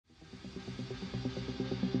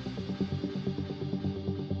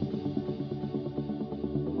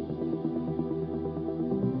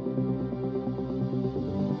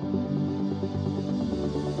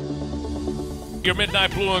Your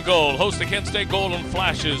Midnight Blue and Gold host the Kent State Golden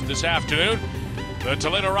Flashes this afternoon. The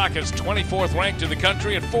Toledo Rockets, 24th ranked in the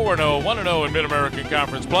country at 4-0, 1-0 in Mid-American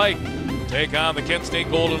Conference play, take on the Kent State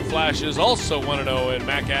Golden Flashes, also 1-0 in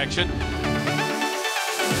MAC action.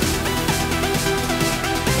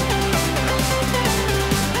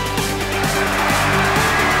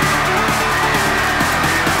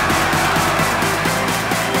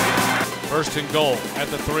 First and goal at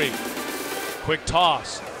the 3. Quick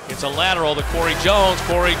toss. It's a lateral to Corey Jones.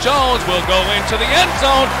 Corey Jones will go into the end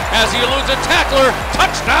zone as he eludes a tackler.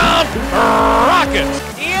 Touchdown,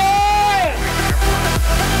 Rockets! Yeah!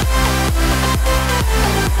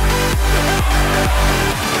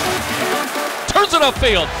 Turns it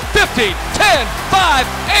upfield. 15, 10, 5,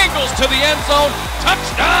 angles to the end zone.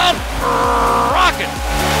 Touchdown, Rockets!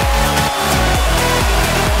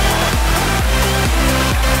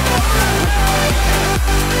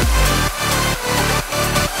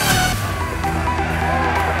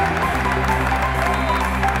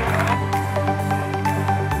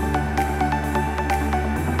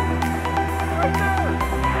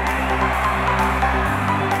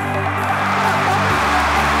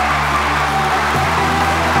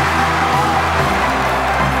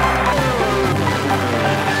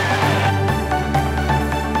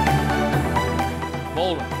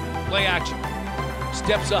 Play action,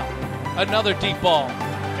 steps up, another deep ball,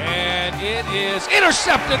 and it is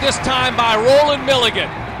intercepted this time by Roland Milligan.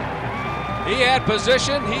 He had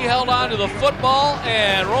position, he held on to the football,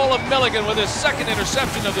 and Roland Milligan with his second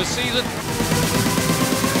interception of the season.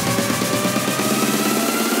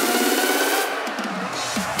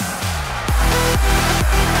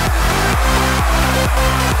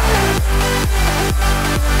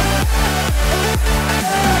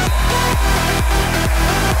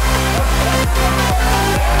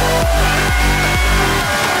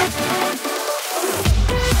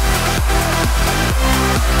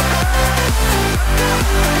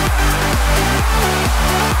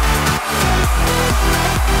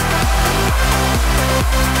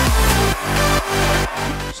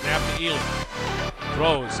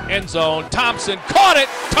 Throws, end zone, Thompson caught it,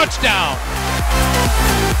 touchdown!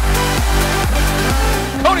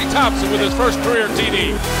 Cody Thompson with his first career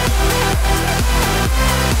TD.